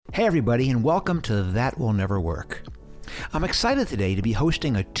Hey everybody, and welcome to That Will Never Work. I'm excited today to be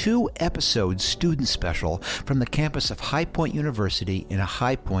hosting a 2-episode student special from the campus of High Point University in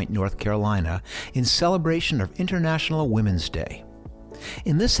High Point, North Carolina, in celebration of International Women's Day.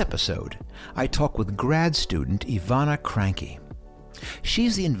 In this episode, I talk with grad student Ivana Cranky.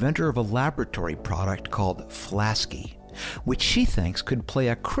 She's the inventor of a laboratory product called Flasky, which she thinks could play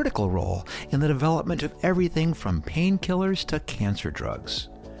a critical role in the development of everything from painkillers to cancer drugs.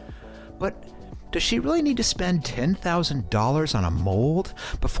 But does she really need to spend $10,000 on a mold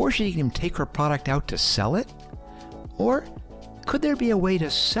before she can even take her product out to sell it? Or could there be a way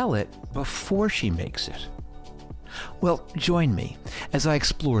to sell it before she makes it? Well, join me as I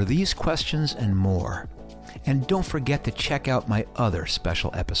explore these questions and more. And don't forget to check out my other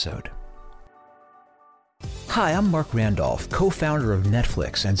special episode. Hi, I'm Mark Randolph, co-founder of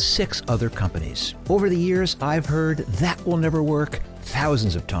Netflix and 6 other companies. Over the years, I've heard that will never work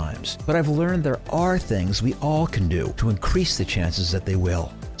thousands of times, but I've learned there are things we all can do to increase the chances that they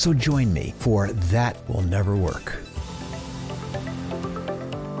will. So join me for That Will Never Work.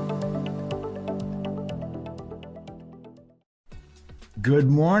 Good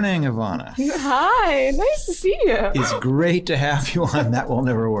morning, Ivana. Hi, nice to see you. It's great to have you on That Will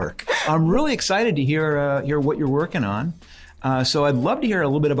Never Work. I'm really excited to hear what you're working on. So I'd love to hear a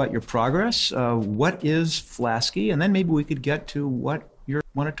little bit about your progress. What is Flasky? And then maybe we could get to what you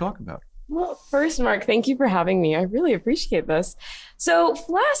want to talk about. Well, first, Mark, thank you for having me. I really appreciate this. So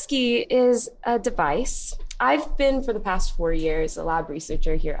Flasky is a device. I've been, for the past 4 years, a lab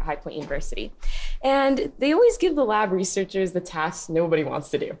researcher here at High Point University. And they always give the lab researchers the tasks nobody wants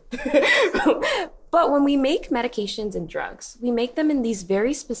to do. But when we make medications and drugs, we make them in these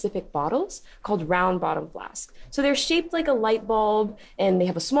very specific bottles called round bottom flasks. So they're shaped like a light bulb, and they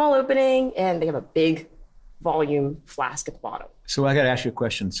have a small opening, and they have a big volume flask at the bottom. So I got to ask you a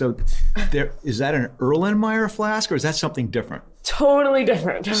question. So is that an Erlenmeyer flask, or is that something different? Totally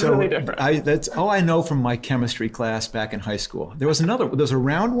different. Totally different. That's all I know from my chemistry class back in high school. There's a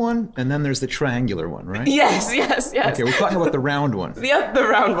round one, and then there's the triangular one, right? Yes. Okay, we're talking about the round one. Yep, the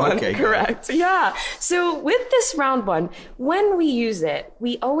round one. Okay, correct. Yeah. So with this round one, when we use it,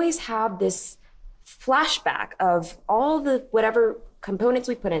 we always have this flashback of all the whatever components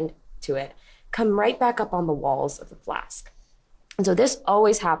we put into it come right back up on the walls of the flask. And so this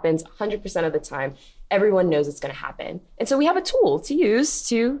always happens 100% of the time. Everyone knows it's going to happen. And so we have a tool to use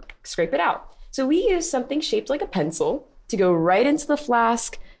to scrape it out. So we use something shaped like a pencil to go right into the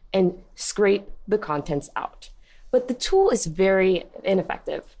flask and scrape the contents out. But the tool is very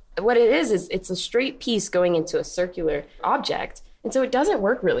ineffective. What it is it's a straight piece going into a circular object. And so it doesn't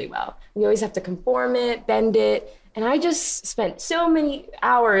work really well. We always have to conform it, bend it. And I just spent so many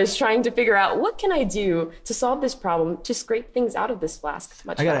hours trying to figure out what can I do to solve this problem, to scrape things out of this flask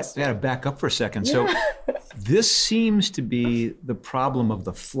much faster. I got to back up for a second. Yeah. So this seems to be the problem of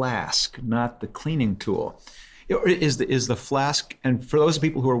the flask, not the cleaning tool. Is the flask, and for those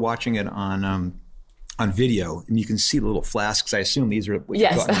people who are watching it on video, and you can see the little flasks, I assume these are what you're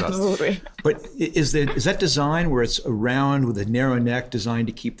talking about. Yes, absolutely. But is that design where it's a round with a narrow neck designed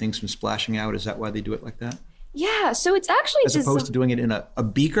to keep things from splashing out? Is that why they do it like that? Yeah, so it's actually as opposed to doing it in a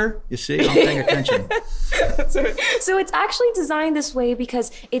beaker. You see, I'm paying attention. So it's actually designed this way because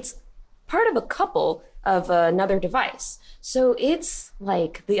it's part of a couple of another device. So it's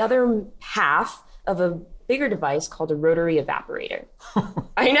like the other half of a bigger device called a rotary evaporator.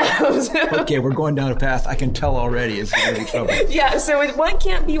 I know. Okay, we're going down a path I can tell already is going to be trouble. Yeah, so one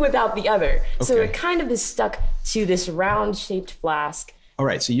can't be without the other. Okay. So it kind of is stuck to this round-shaped flask. All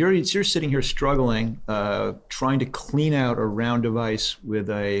right, so you're sitting here struggling, trying to clean out a round device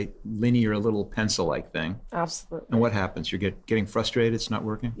with a linear little pencil-like thing. Absolutely. And what happens? You're getting frustrated? It's not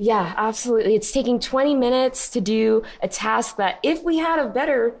working? Yeah, absolutely. It's taking 20 minutes to do a task that if we had a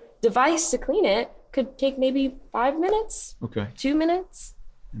better device to clean it, could take maybe 5 minutes. Okay. 2 minutes.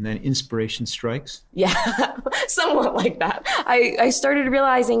 And then inspiration strikes? Yeah, somewhat like that. I started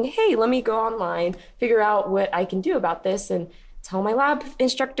realizing, hey, let me go online, figure out what I can do about this, and tell my lab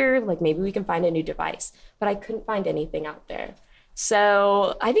instructor, like maybe we can find a new device. But I couldn't find anything out there.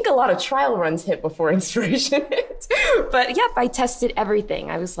 So I think a lot of trial runs hit before inspiration hit. But yeah, I tested everything.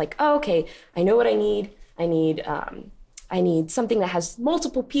 I was like, oh, okay, I know what I need. I need something that has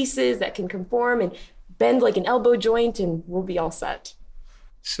multiple pieces that can conform and bend like an elbow joint, and we'll be all set.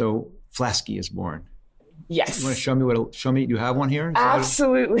 So Flasky is born. Yes. You want to show me, do you have one here?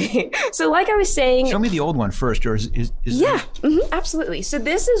 Absolutely. So like I was saying. Show me the old one first, or is yeah, absolutely. So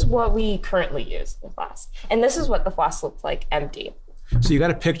this is what we currently use, the flask. And this is what the flask looks like empty. So you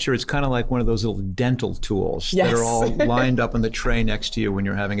got a picture, it's kind of like one of those little dental tools that are all lined up on the tray next to you when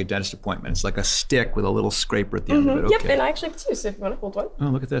you're having a dentist appointment. It's like a stick with a little scraper at the end of it. Okay. Yep, and I actually have two, so if you want to hold one. Oh,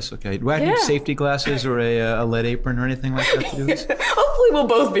 look at this. Okay. Do I need safety glasses or a lead apron or anything like that to do this? Hopefully we'll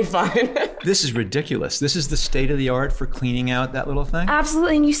both be fine. This is ridiculous. This is the state of the art for cleaning out that little thing?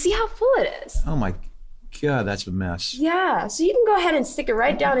 Absolutely, and you see how full it is. Oh my God, that's a mess. Yeah, so you can go ahead and stick it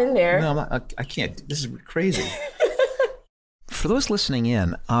right down in there. No, I can't. This is crazy. For those listening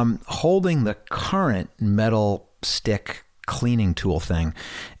in, I'm holding the current metal stick cleaning tool thing,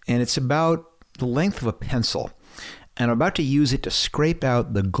 and it's about the length of a pencil. And I'm about to use it to scrape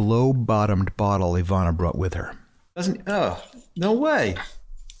out the globe-bottomed bottle Ivana brought with her. Oh, no way.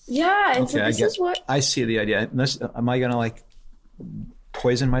 Yeah, and so this is what... I see the idea. Am I going to, like,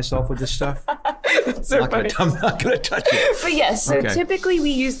 poison myself with this stuff? That's so funny. I'm not going to touch it. But yes, so typically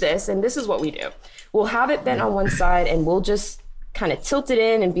we use this, and this is what we do. We'll have it bent on one side, and we'll just kind of tilt it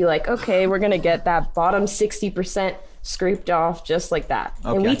in and be like, okay, we're going to get that bottom 60% scraped off just like that.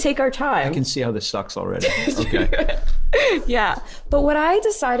 Okay. And we take our time. I can see how this sucks already. Okay. Yeah. But what I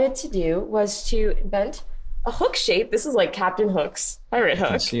decided to do was to invent a hook shape. This is like Captain Hook's pirate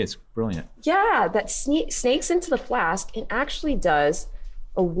hook. I see, it's brilliant. Yeah, that snakes into the flask and actually does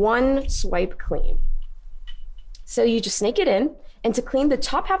a one swipe clean. So you just snake it in, and to clean the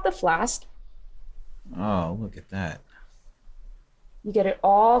top half of the flask. Oh, look at that. You get it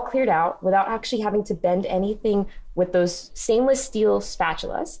all cleared out without actually having to bend anything with those stainless steel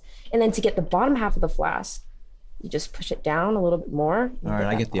spatulas. And then to get the bottom half of the flask, you just push it down a little bit more. All right,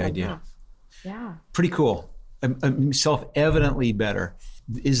 I get the idea. Half. Yeah. Pretty cool. Self-evidently better.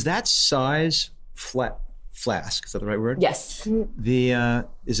 Is that size flask? Is that the right word? Yes.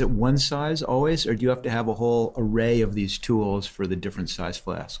 Is it one size always, or do you have to have a whole array of these tools for the different size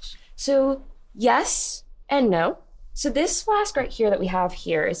flasks? So yes and no. So this flask right here that we have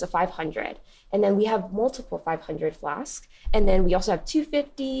here is a 500. And then we have multiple 500 flasks. And then we also have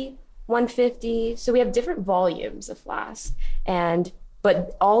 250, 150. So we have different volumes of flasks.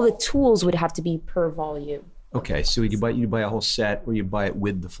 But all the tools would have to be per volume. Okay, so you buy a whole set, or you buy it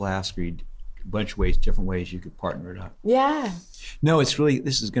with the flask, or a bunch of ways, different ways you could partner it up. Yeah. No, this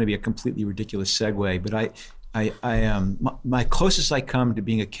is going to be a completely ridiculous segue, but my closest I come to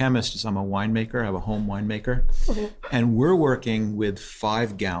being a chemist is I'm a winemaker. I have a home winemaker, and we're working with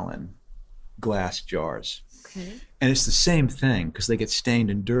 5-gallon glass jars. Okay. And it's the same thing because they get stained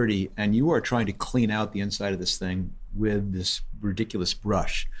and dirty, and you are trying to clean out the inside of this thing with this ridiculous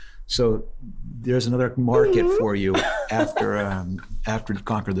brush. So there's another market for you after you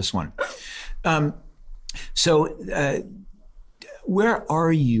conquer this one. Where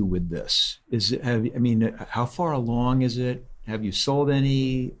are you with this? How far along is it? Have you sold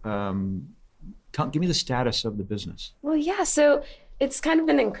any? Give me the status of the business. Well, yeah. So it's kind of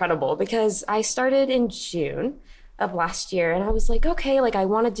been incredible because I started in June of last year, and I was like, okay, I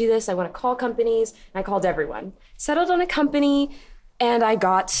want to do this. I want to call companies. And I called everyone. Settled on a company, and I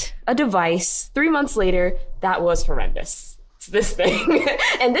got a device 3 months later that was horrendous. It's this thing.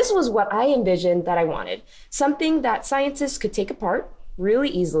 And this was what I envisioned that I wanted. Something that scientists could take apart really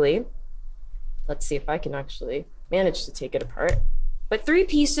easily. Let's see if I can actually manage to take it apart. But 3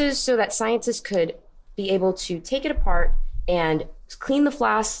 pieces so that scientists could be able to take it apart and clean the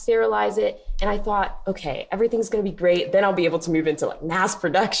flask, sterilize it. And I thought, okay, everything's going to be great. Then I'll be able to move into mass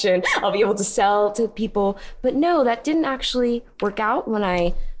production. I'll be able to sell to people. But no, that didn't actually work out. When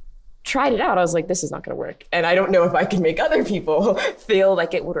I tried it out, I was like, this is not going to work. And I don't know if I can make other people feel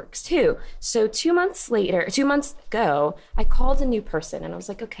like it works too. So 2 months ago, I called a new person and I was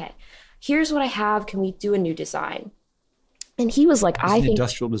like, okay, here's what I have. Can we do a new design? And he was like, an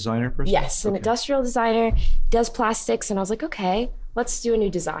industrial designer person? Yes, an industrial designer, does plastics. And I was like, okay, let's do a new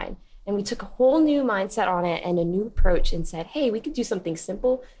design. And we took a whole new mindset on it and a new approach and said, hey, we could do something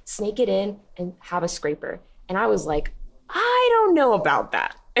simple, snake it in and have a scraper. And I was like, I don't know about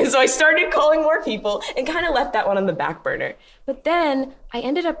that. And so I started calling more people and kind of left that one on the back burner. But then I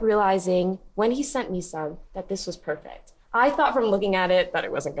ended up realizing when he sent me some that this was perfect. I thought from looking at it that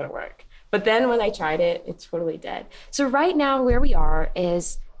it wasn't going to work. But then when I tried it, it's totally dead. So right now where we are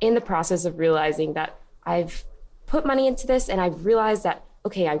is in the process of realizing that I've put money into this and I've realized that,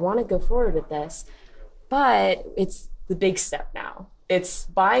 okay, I want to go forward with this, but it's the big step now. It's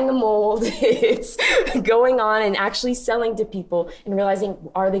buying a mold, it's going on and actually selling to people and realizing,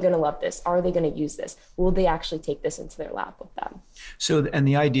 are they going to love this? Are they going to use this? Will they actually take this into their lab with them? So, and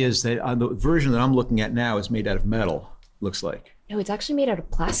the idea is that the version that I'm looking at now is made out of metal, looks like. No, it's actually made out of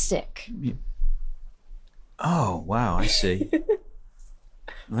plastic. Oh, wow, I see. Well,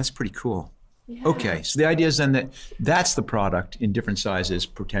 that's pretty cool. Yeah. Okay, so the idea is then that that's the product in different sizes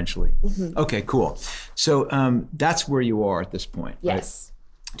potentially. Mm-hmm. Okay, cool. So that's where you are at this point. Yes.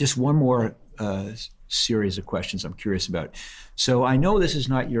 Right? Just one more series of questions I'm curious about. So I know this is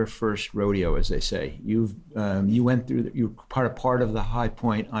not your first rodeo, as they say. You went through, you're part of the High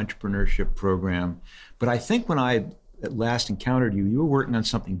Point Entrepreneurship Program, but I think when I at last encountered you, you were working on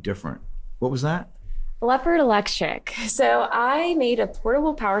something different. What was that? Leopard Electric. So I made a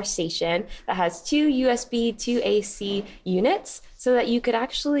portable power station that has 2 USB, 2 AC units so that you could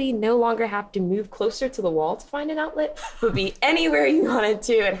actually no longer have to move closer to the wall to find an outlet, but be anywhere you wanted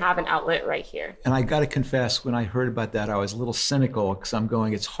to and have an outlet right here. And I got to confess, when I heard about that, I was a little cynical because I'm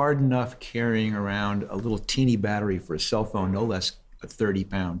going, it's hard enough carrying around a little teeny battery for a cell phone, no less a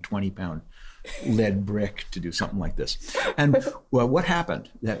 30-pound, 20-pound lead brick to do something like this. And well, what happened?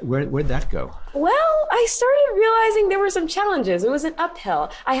 Where'd that go? Well, I started realizing there were some challenges. It was an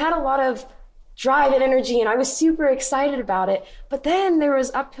uphill. I had a lot of drive and energy and I was super excited about it. But then there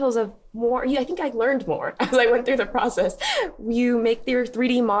was uphills of more. I think I learned more as I went through the process. You make your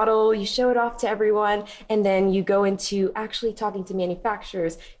 3D model, you show it off to everyone, and then you go into actually talking to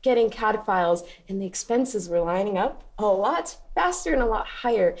manufacturers, getting CAD files, and the expenses were lining up a lot faster and a lot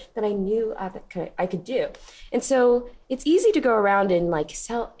higher than I knew I could do. And so it's easy to go around and like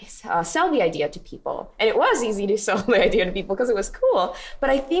sell the idea to people. And it was easy to sell the idea to people because it was cool. But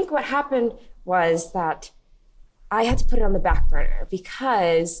I think what happened was that I had to put it on the back burner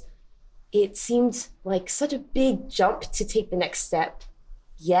because it seemed like such a big jump to take the next step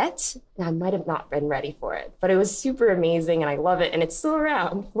yet. I might have not been ready for it, but it was super amazing and I love it and it's still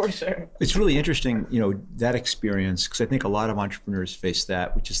around for sure. It's really interesting, that experience, because I think a lot of entrepreneurs face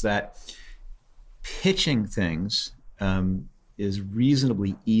that, which is that pitching things is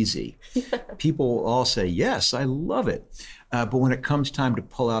reasonably easy. People all say, yes, I love it. But when it comes time to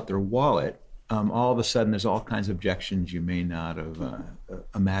pull out their wallet, all of a sudden there's all kinds of objections you may not have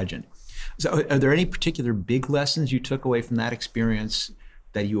imagined. So are there any particular big lessons you took away from that experience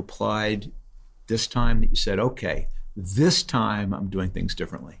that you applied this time that you said, okay, this time I'm doing things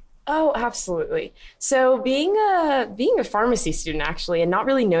differently? Oh, absolutely. So being a pharmacy student actually, and not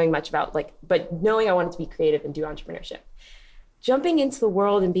really knowing much about but knowing I wanted to be creative and do entrepreneurship, jumping into the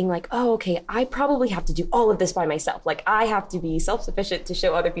world and being like, oh, okay, I probably have to do all of this by myself. Like I have to be self-sufficient to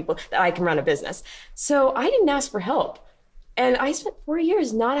show other people that I can run a business. So I didn't ask for help. And I spent 4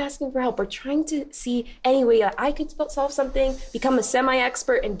 years not asking for help or trying to see any way that I could solve something, become a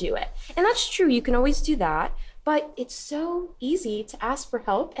semi-expert and do it. And that's true, you can always do that, but it's so easy to ask for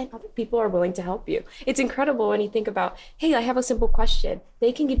help and other people are willing to help you. It's incredible when you think about, hey, I have a simple question.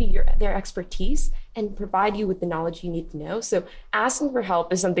 They can give you their expertise and provide you with the knowledge you need to know. So asking for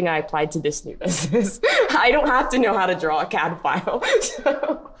help is something I applied to this new business. I don't have to know how to draw a CAD file.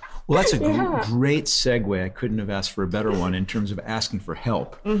 Well, that's a great segue. I couldn't have asked for a better one in terms of asking for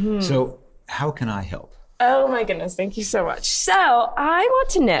help. Mm-hmm. So how can I help? Oh my goodness, thank you so much. So I want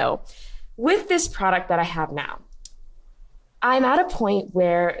to know, with this product that I have now, I'm at a point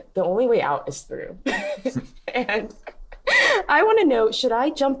where the only way out is through. And I want to know, should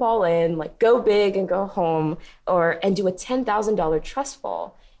I jump all in, like go big and go home, and do a $10,000 trust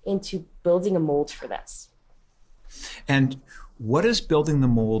fall into building a mold for this? And what does building the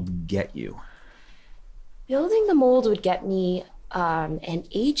mold get you? Building the mold would get me an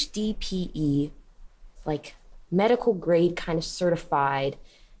HDPE, like medical grade kind of certified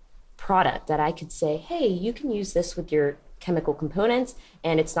product that I could say, hey, you can use this with your chemical components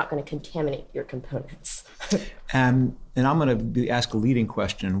and it's not going to contaminate your components. And I'm going to ask a leading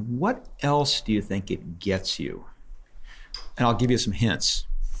question. What else do you think it gets you? And I'll give you some hints.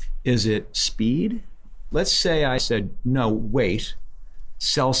 Is it speed? Let's say I said, no, wait,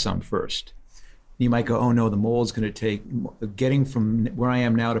 sell some first. You might go, oh no, the mold's going to take, getting from where I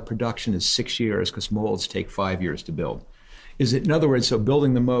am now to production is 6 years because molds take 5 years to build. Is it, in other words, so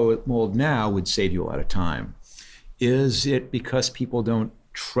building the mold now would save you a lot of time. Is it because people don't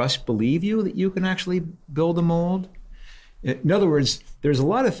believe you that you can actually build a mold? In other words, there's a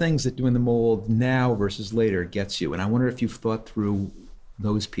lot of things that doing the mold now versus later gets you. And I wonder if you've thought through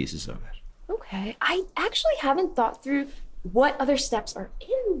those pieces of it. Okay. I actually haven't thought through what other steps are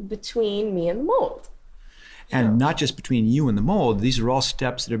in between me and the mold. And not just between you and the mold, these are all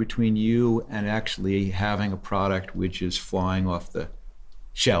steps that are between you and actually having a product which is flying off the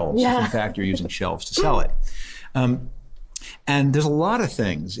shelves. Yeah. If in fact, you're using shelves to sell it. And there's a lot of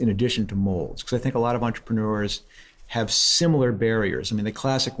things in addition to molds, because I think a lot of entrepreneurs have similar barriers. I mean, the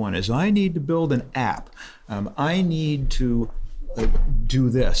classic one is, I need to build an app. I need to do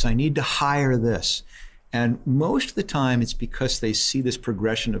this. I need to hire this. And most of the time, it's because they see this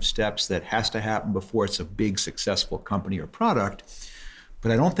progression of steps that has to happen before it's a big, successful company or product.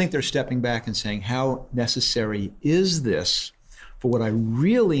 But I don't think they're stepping back and saying, how necessary is this for what I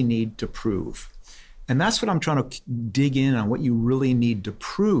really need to prove? And that's what I'm trying to dig in on, what you really need to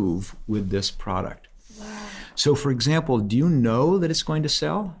prove with this product. Wow. So, for example, do you know that it's going to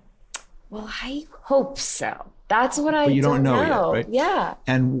sell? Well, I hope so. That's what I But you don't know yet, right? Yeah.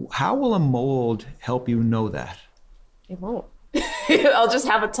 And how will a mold help you know that? It won't. I'll just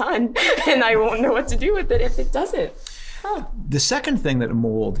have a ton, and I won't know what to do with it if it doesn't. Huh. The second thing that a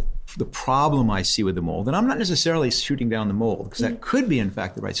mold, the problem I see with the mold, and I'm not necessarily shooting down the mold, because that could be, in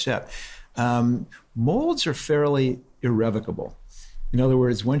fact, the right step. Molds are fairly irrevocable. In other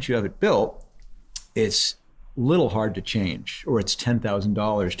words, once you have it built, it's little hard to change, or it's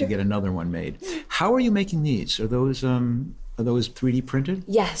 $10,000 to get another one made. How are you making these? Are those 3D printed?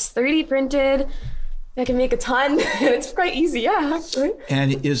 Yes, 3D printed. I can make a ton. It's quite easy, yeah.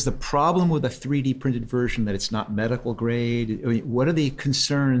 And is the problem with a 3D printed version that it's not medical grade? I mean, what are the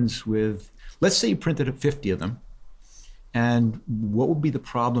concerns with, let's say you printed 50 of them, and what would be the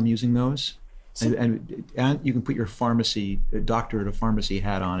problem using those? And you can put your doctor at a pharmacy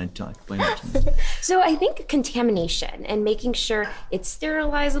hat on and explain that to me. So I think contamination and making sure it's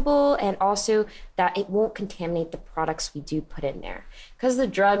sterilizable, and also that it won't contaminate the products we do put in there. Because the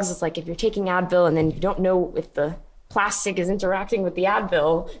drugs, it's like if you're taking Advil and then you don't know if the plastic is interacting with the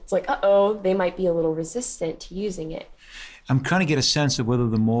Advil, it's like, uh-oh, they might be a little resistant to using it. I'm trying to get a sense of whether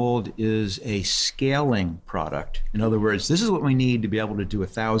the mold is a scaling product. In other words, this is what we need to be able to do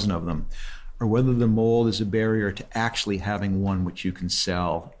 1,000 of them, or whether the mold is a barrier to actually having one which you can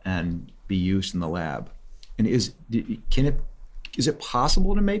sell and be used in the lab. And is it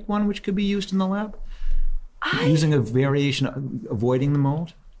possible to make one which could be used in the lab? Using a variation, avoiding the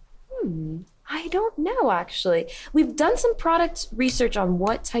mold? I don't know, actually. We've done some product research on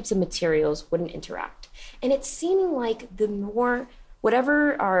what types of materials wouldn't interact. And it's seeming like the more,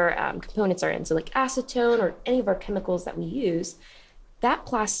 whatever our components are in, so like acetone or any of our chemicals that we use, that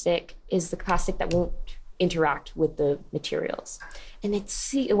plastic is the plastic that won't interact with the materials. And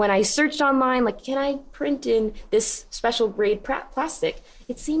when I searched online, like, can I print in this special grade plastic?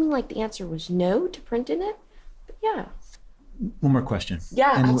 It's seeming like the answer was no to print in it. But yeah. One more question.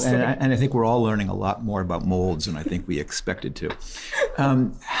 Yeah, absolutely. And I think we're all learning a lot more about molds than I think we expected to.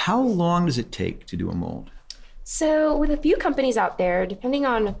 How long does it take to do a mold? So with a few companies out there, depending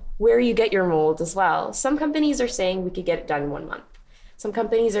on where you get your mold as well, some companies are saying we could get it done in 1 month. Some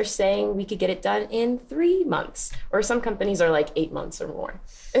companies are saying we could get it done in 3 months, or some companies are like 8 months or more.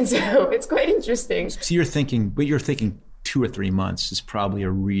 And so it's quite interesting. So you're thinking 2 or 3 months is probably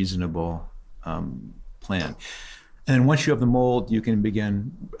a reasonable plan. And then once you have the mold, you can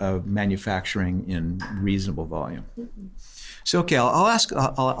begin manufacturing in reasonable volume. Mm-hmm. So, okay,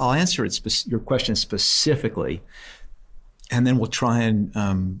 I'll answer your question specifically, and then we'll try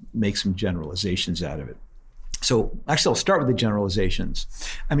and make some generalizations out of it. So actually, I'll start with the generalizations.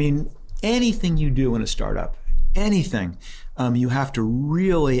 I mean, anything you do in a startup, anything, you have to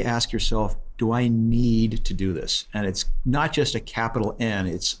really ask yourself, do I need to do this? And it's not just a capital N,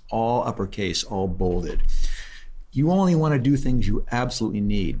 it's all uppercase, all bolded. You only want to do things you absolutely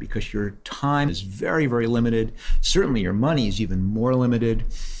need because your time is very, very limited. Certainly your money is even more limited.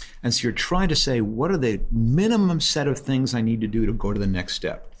 And so you're trying to say, what are the minimum set of things I need to do to go to the next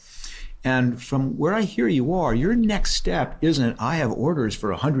step? And from where I hear you are, your next step isn't, I have orders for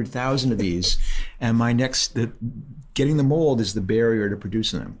 100,000 of these, and getting the mold is the barrier to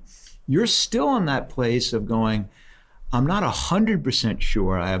producing them. You're still in that place of going, I'm not 100%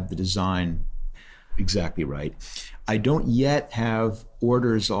 sure I have the design exactly right. I don't yet have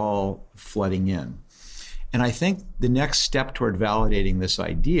orders all flooding in. And I think the next step toward validating this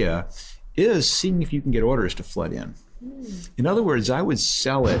idea is seeing if you can get orders to flood in. In other words, I would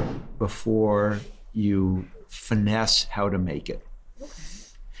sell it before you finesse how to make it.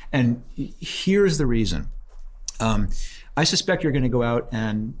 And here's the reason. I suspect you're going to go out,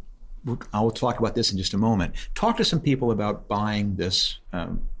 and I'll talk about this in just a moment. Talk to some people about buying this,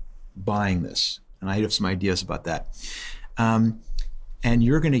 and I have some ideas about that. And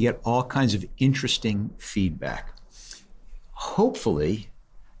you're going to get all kinds of interesting feedback. Hopefully,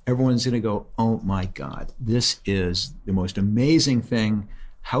 everyone's going to go, oh my God, this is the most amazing thing.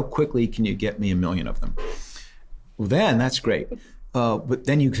 How quickly can you get me 1 million of them? Well, then that's great. But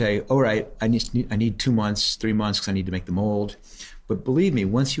then you say, all right, I need 2 months, 3 months because I need to make the mold. But believe me,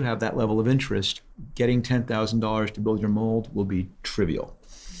 once you have that level of interest, getting $10,000 to build your mold will be trivial.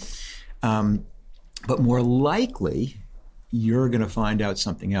 But more likely, you're going to find out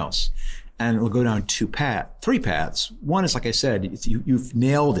something else. And it'll go down three paths. One is, like I said, you've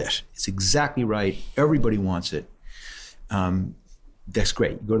nailed it. It's exactly right. Everybody wants it. That's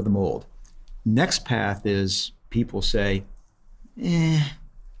great. You go to the mold. Next path is people say,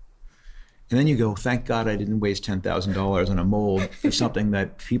 And then you go, thank God I didn't waste $10,000 on a mold for something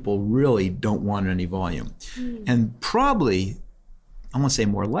that people really don't want in any volume. And probably, I won't say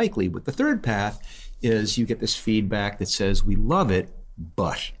more likely, but the third path is you get this feedback that says, we love it,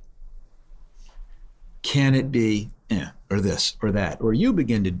 but can it be or this or that? Or you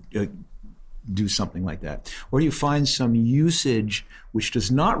begin to do something like that. Or you find some usage which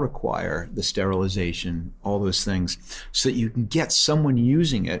does not require the sterilization, all those things, so that you can get someone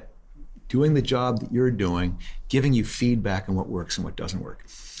using it, doing the job that you're doing, giving you feedback on what works and what doesn't work.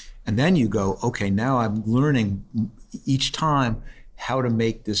 And then you go, okay, now I'm learning each time how to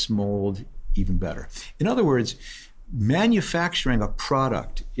make this mold even better. In other words, manufacturing a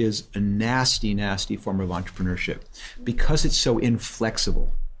product is a nasty, nasty form of entrepreneurship because it's so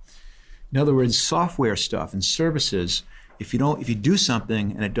inflexible. In other words, software stuff and services, if you do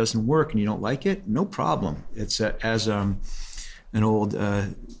something and it doesn't work and you don't like it, no problem. It's as an old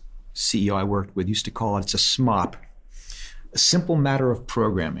CEO I worked with used to call it, it's a SMOP, a simple matter of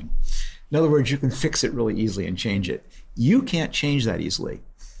programming. In other words, you can fix it really easily and change it. You can't change that easily.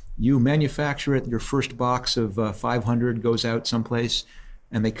 You manufacture it, your first box of 500 goes out someplace,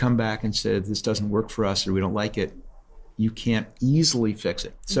 and they come back and say, this doesn't work for us or we don't like it. You can't easily fix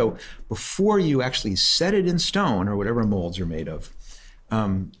it. So before you actually set it in stone or whatever molds are made of,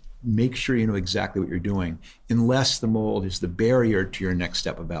 make sure you know exactly what you're doing, unless the mold is the barrier to your next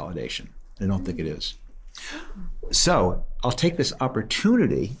step of validation. I don't think it is. So I'll take this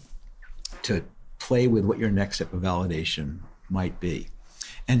opportunity to play with what your next step of validation might be.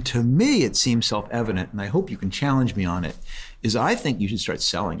 And to me, it seems self-evident, and I hope you can challenge me on it, is I think you should start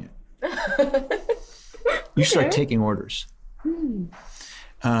selling it. You start taking orders.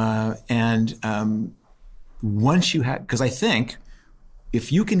 Once you have, because I think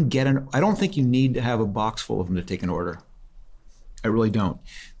if you can get I don't think you need to have a box full of them to take an order. I really don't.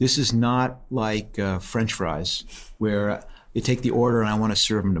 This is not like French fries where you take the order and I want to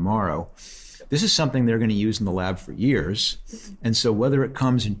serve them tomorrow. This is something they're going to use in the lab for years. And so whether it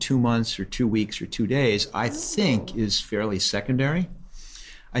comes in 2 months or 2 weeks or 2 days, I think is fairly secondary.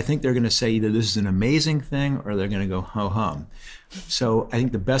 I think they're going to say either this is an amazing thing or they're going to go ho-hum. So I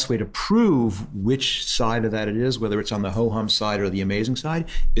think the best way to prove which side of that it is, whether it's on the ho-hum side or the amazing side,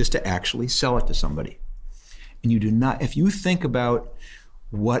 is to actually sell it to somebody. And you do not, if you think about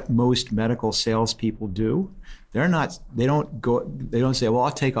what most medical salespeople do, they don't say, well,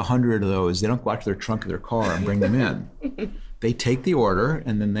 I'll take 100 of those. They don't go out to their trunk of their car and bring them in. They take the order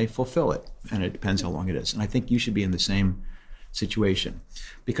and then they fulfill it. And it depends how long it is. And I think you should be in the same situation.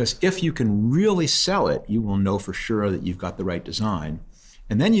 Because if you can really sell it, you will know for sure that you've got the right design.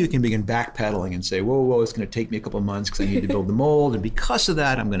 And then you can begin backpedaling and say, whoa, it's going to take me a couple of months because I need to build the mold. And because of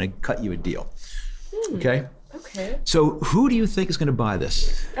that, I'm going to cut you a deal. Okay? Okay. So who do you think is going to buy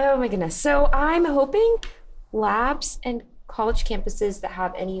this? Oh my goodness. So I'm hoping labs and college campuses that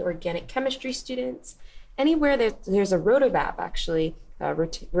have any organic chemistry students, anywhere that there's a rotovap, actually, a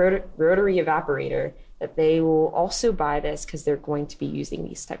rotary evaporator, that they will also buy this because they're going to be using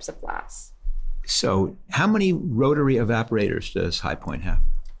these types of flasks. So how many rotary evaporators does High Point have?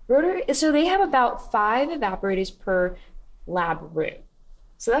 So they have about 5 evaporators per lab room.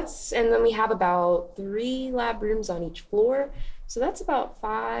 And then we have about 3 lab rooms on each floor. So that's about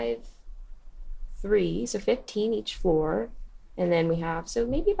 15 each floor. And then we have, so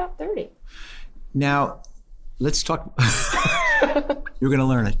maybe about 30. Now, let's talk. You're going to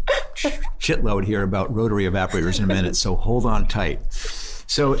learn a shitload here about rotary evaporators in a minute, so hold on tight.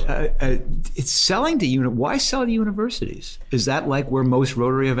 So it's selling to why sell to universities? Is that like where most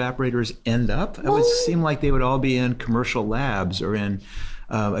rotary evaporators end up? It would seem like they would all be in commercial labs or in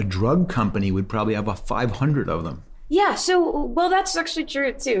a drug company would probably have 500 of them. Yeah, well, that's actually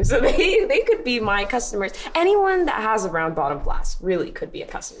true too. So they could be my customers. Anyone that has a round bottom flask really could be a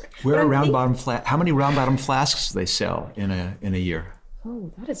customer. How many round bottom flasks do they sell in a year?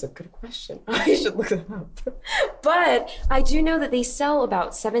 Oh, that is a good question. I should look them up. But I do know that they sell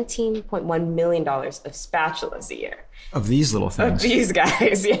about $17.1 million of spatulas a year. Of these little things. Of these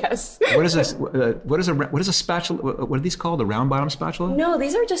guys, yes. What is a spatula? What are these called? A round bottom spatula? No,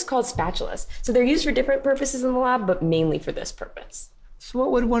 these are just called spatulas. So they're used for different purposes in the lab, but mainly for this purpose. So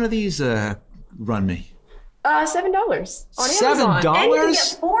what would one of these run me? $7 on Amazon. $7? And you can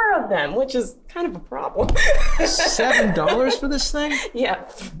get 4 of them, which is kind of a problem. $7 for this thing? Yeah.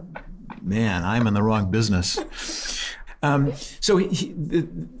 Man, I'm in the wrong business. So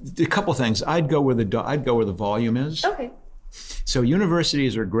a couple things. I'd go where the volume is. Okay. So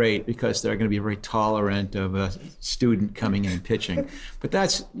universities are great because they're going to be very tolerant of a student coming in and pitching. But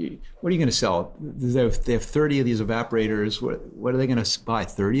what are you going to sell? They have 30 of these evaporators. What are they going to buy?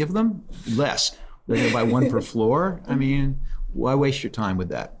 30 of them? Less. They're going to buy one per floor? I mean, why waste your time with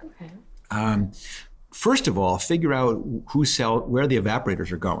that? Okay. First of all, figure out where the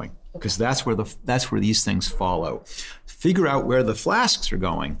evaporators are going, because that's where these things follow. Figure out where the flasks are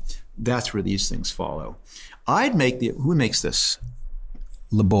going. That's where these things follow. Who makes this?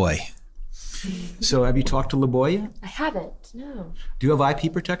 LeBoy. So have you talked to LeBoy yet? I haven't, no. Do you have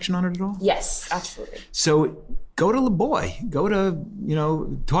IP protection on it at all? Yes, absolutely. So go to LeBoy. Go to,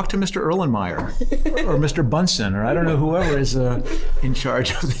 talk to Mr. Erlenmeyer or Mr. Bunsen, or I don't know, whoever is in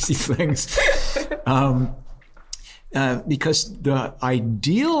charge of these things. Because the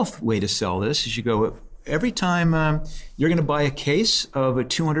ideal way to sell this is you go, every time you're going to buy a case of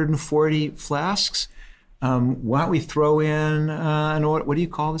 240 flasks, why don't we throw in what do you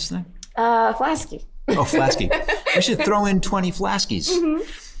call this thing? Flasky. Oh, flasky. We should throw in 20 flaskies.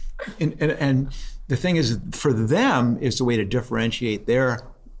 Mm-hmm. And the thing is, for them, is the way to differentiate their,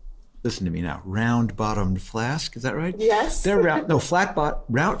 listen to me now, round-bottomed flask. Is that right? Yes. They're flat bottom,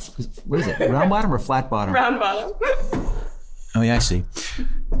 what is it? Round bottom or flat bottom? Round bottom. Oh, yeah, I see.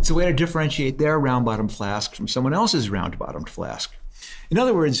 It's a way to differentiate their round-bottomed flask from someone else's round-bottomed flask. In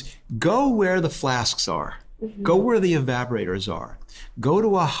other words, go where the flasks are. Mm-hmm. Go where the evaporators are. Go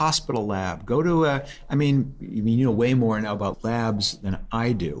to a hospital lab. Go to you know way more now about labs than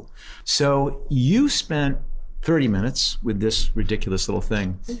I do. So you spent 30 minutes with this ridiculous little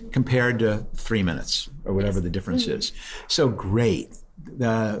thing compared to 3 minutes or whatever the difference is. So great.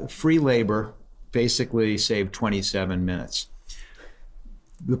 The free labor basically saved 27 minutes.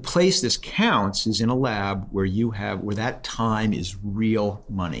 The place this counts is in a lab where that time is real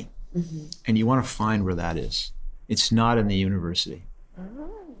money. Mm-hmm. And you want to find where that is. It's not in the university.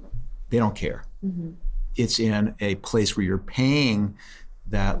 Oh. They don't care. Mm-hmm. It's in a place where you're paying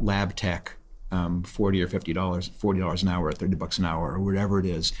that lab tech $40 or $50 an hour, or $30 an hour, or whatever it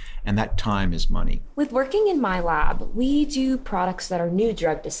is, and that time is money. With working in my lab, we do products that are new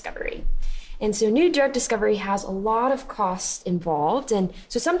drug discovery. And so new drug discovery has a lot of costs involved. And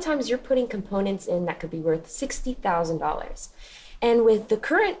so sometimes you're putting components in that could be worth $60,000. And with the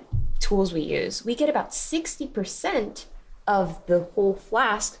current tools we use, we get about 60% of the whole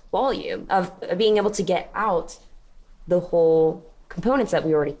flask volume of being able to get out the whole components that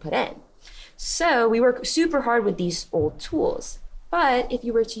we already put in. So we work super hard with these old tools. But if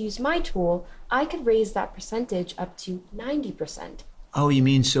you were to use my tool, I could raise that percentage up to 90%. Oh, you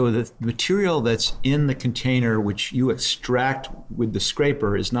mean so the material that's in the container which you extract with the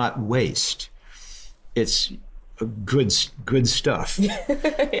scraper is not waste. It's good stuff.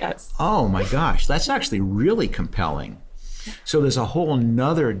 Yes. Oh my gosh, that's actually really compelling. So there's a whole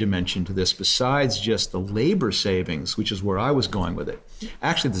nother dimension to this besides just the labor savings, which is where I was going with it.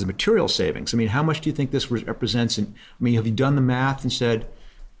 Actually, there's a material savings. I mean, how much do you think this represents? Have you done the math and said,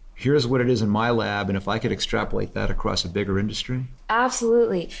 here's what it is in my lab, and if I could extrapolate that across a bigger industry?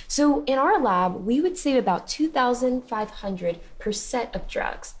 Absolutely. So in our lab, we would save about 2,500 per set of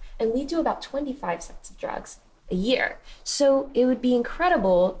drugs, and we do about 25 sets of drugs a year. So it would be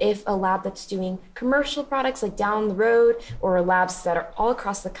incredible if a lab that's doing commercial products like down the road, or labs that are all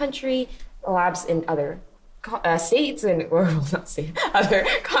across the country, labs in other states other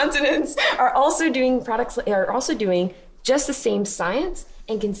continents are also doing just the same science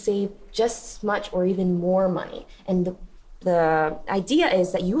and can save just as much or even more money. And the idea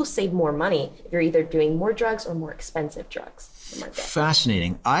is that you will save more money if you're either doing more drugs or more expensive drugs.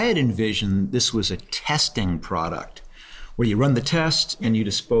 Fascinating. I had envisioned this was a testing product where you run the test and you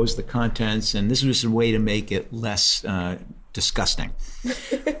dispose the contents, and this was just a way to make it less disgusting.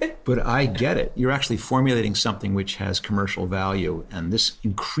 But I get it. You're actually formulating something which has commercial value, and this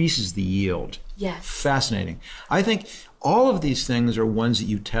increases the yield. Yes. Fascinating. I think all of these things are ones that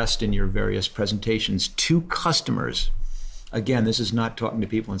you test in your various presentations to customers. Again, this is not talking to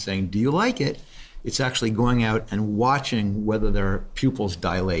people and saying, do you like it? It's actually going out and watching whether their pupils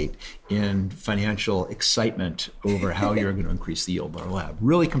dilate in financial excitement over how you're going to increase the yield of our lab.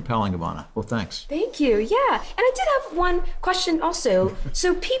 Really compelling, Ivana. Well, thanks. Thank you. Yeah. And I did have one question also.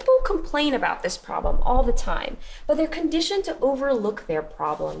 So people complain about this problem all the time, but they're conditioned to overlook their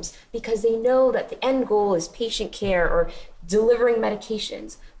problems because they know that the end goal is patient care or delivering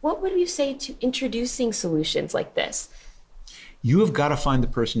medications. What would you say to introducing solutions like this? You have got to find the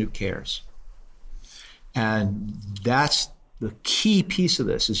person who cares. And that's the key piece of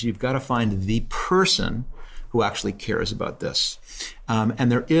this, is you've got to find the person who actually cares about this.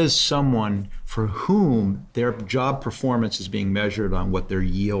 And there is someone for whom their job performance is being measured on what their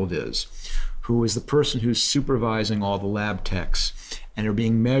yield is, who is the person who's supervising all the lab techs, and are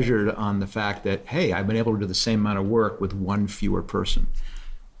being measured on the fact that, hey, I've been able to do the same amount of work with one fewer person.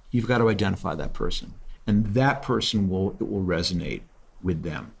 You've got to identify that person, and that person will resonate with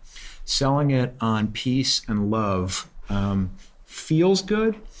them. Selling it on peace and love feels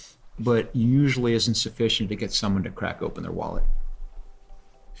good, but usually isn't sufficient to get someone to crack open their wallet.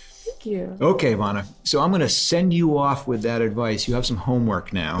 Thank you. Okay, Ivana. So I'm going to send you off with that advice. You have some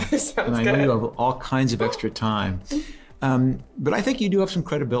homework now. Sounds and I know you have all kinds of extra time. But I think you do have some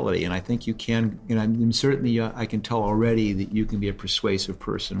credibility, and I think you can, and certainly I can tell already that you can be a persuasive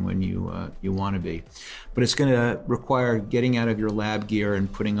person when you want to be. But it's going to require getting out of your lab gear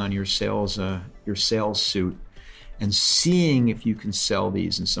and putting on your sales suit and seeing if you can sell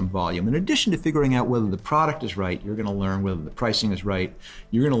these in some volume. In addition to figuring out whether the product is right, you're going to learn whether the pricing is right.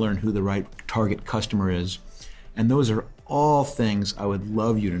 You're going to learn who the right target customer is. And those are all things I would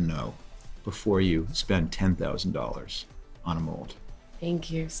love you to know before you spend $10,000 on a mold. Thank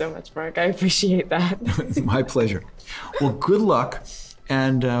you so much, Mark. I appreciate that. My pleasure. Well, good luck.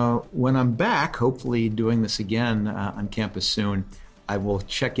 And when I'm back, hopefully doing this again on campus soon, I will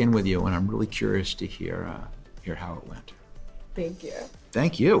check in with you, and I'm really curious to hear how it went. Thank you.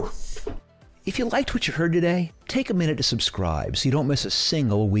 Thank you. If you liked what you heard today, take a minute to subscribe so you don't miss a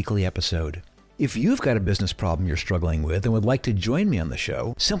single weekly episode. If you've got a business problem you're struggling with and would like to join me on the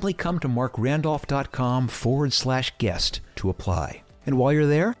show, simply come to markrandolph.com/guest to apply. And while you're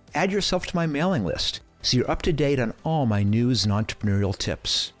there, add yourself to my mailing list so you're up to date on all my news and entrepreneurial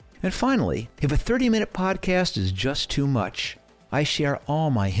tips. And finally, if a 30-minute podcast is just too much, I share all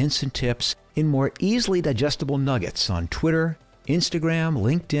my hints and tips in more easily digestible nuggets on Twitter, Instagram,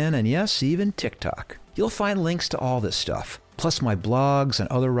 LinkedIn, and yes, even TikTok. You'll find links to all this stuff, plus my blogs and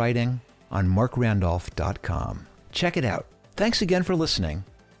other writing on markrandolph.com. Check it out. Thanks again for listening.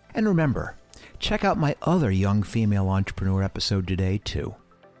 And remember, check out my other young female entrepreneur episode today, too.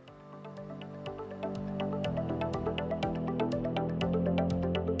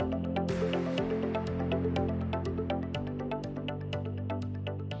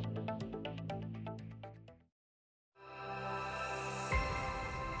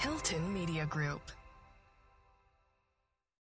 Hilton Media Group.